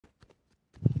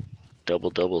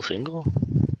Double single?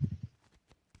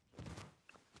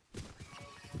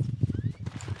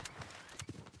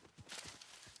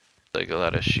 Like a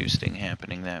lot of shooting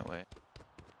happening that way.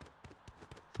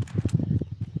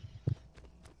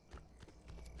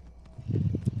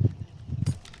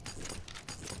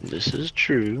 This is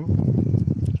true.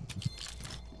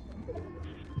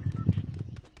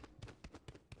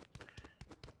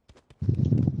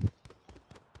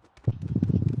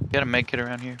 Got a med kit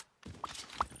around here?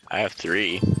 I have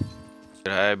 3.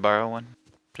 Could I borrow one?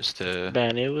 Just to...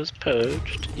 Benny was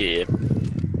poached. Yeah.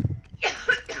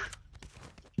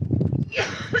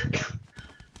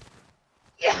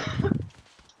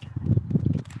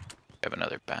 Grab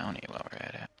another bounty while we're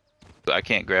at it. But I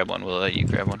can't grab one. Will I let you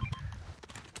grab one?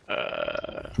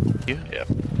 Yeah. Yep.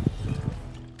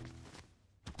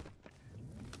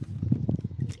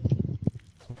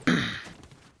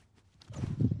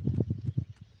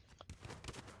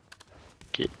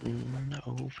 Getting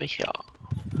over here.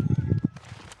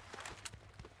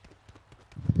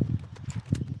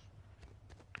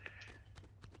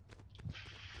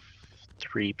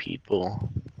 Three people,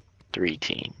 3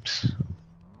 teams.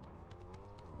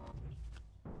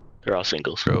 They're all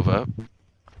singles. Drove up.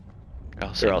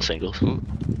 They're all singles. Ooh.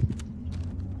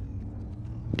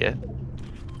 Yeah.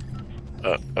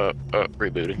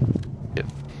 Rebooting. Yep.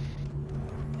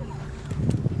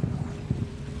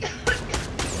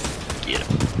 Get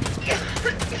him.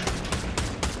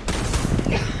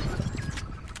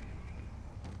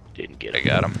 Didn't get him. I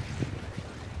got him.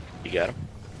 You got him?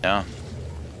 No.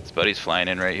 His buddy's flying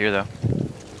in right here though.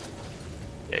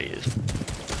 Yeah, he is.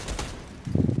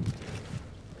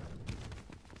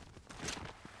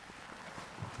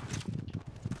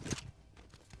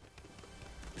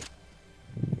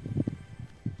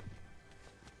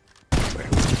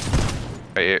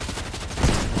 Right here.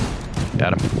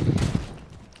 Got him.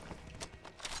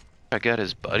 I got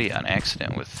his buddy on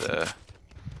accident with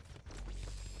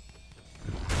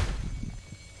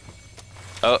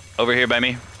Oh, over here by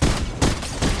me.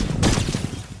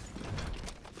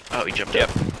 Oh, he jumped Yep.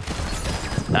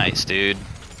 up. Nice, dude.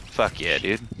 Fuck yeah,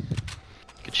 dude.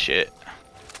 Good shit.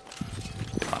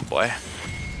 Come on, boy.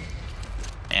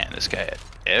 Man, this guy had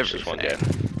There's just everything. one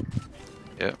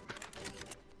guy. Yep.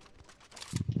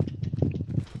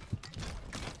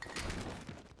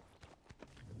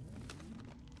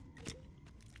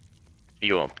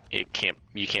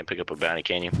 You can't pick up a bounty,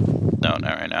 can you? No,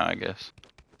 not right now, I guess.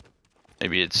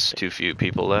 Maybe it's too few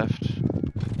people left.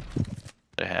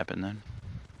 That happened then.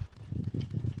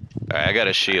 Alright, I got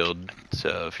a shield,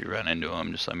 so if you run into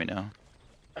him, just let me know.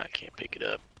 I can't pick it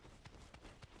up.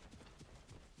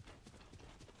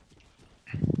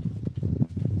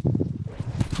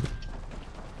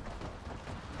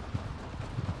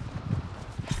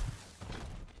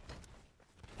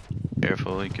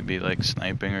 Careful, he could be like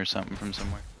sniping or something from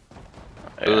somewhere.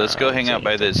 Ooh, let's go hang out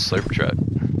by this slurp truck.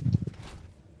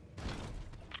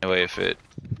 That way if it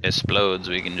explodes,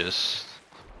 we can just...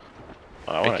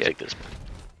 Oh, I want to take this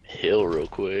hill real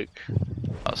quick.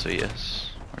 Also,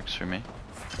 yes. Works for me.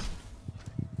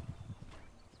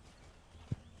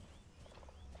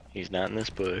 He's not in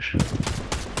this bush.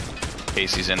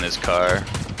 Casey's in this car.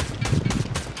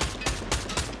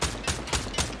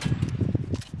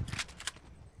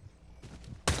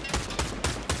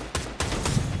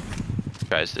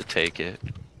 Tries to take it.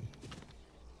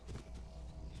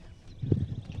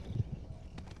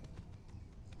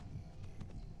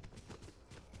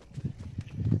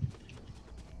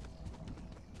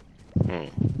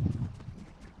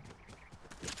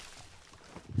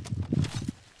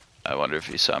 I wonder if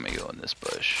he saw me go in this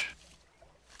bush.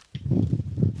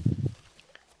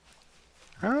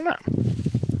 I don't know.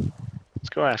 Let's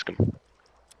go ask him.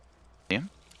 See him?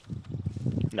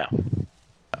 No.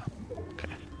 Oh, okay.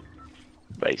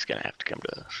 But he's gonna have to come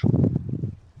to us.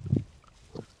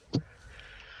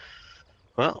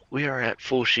 Well, we are at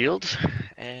full shields,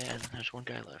 and there's one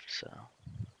guy left, so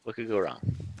what could go wrong?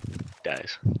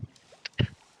 Dies.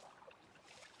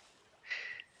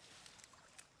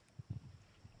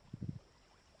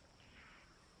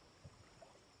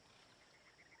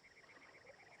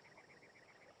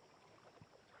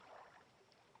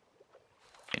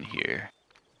 In here.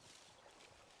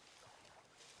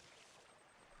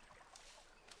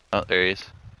 Oh, there he is.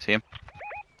 See him?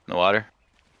 In the water?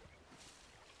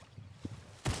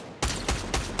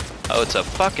 Oh, it's a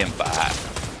fucking bot.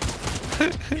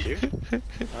 Sure?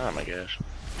 Oh my gosh.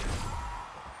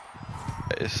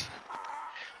 Nice.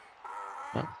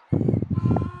 Huh?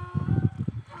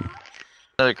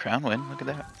 Another crown win, look at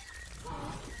that.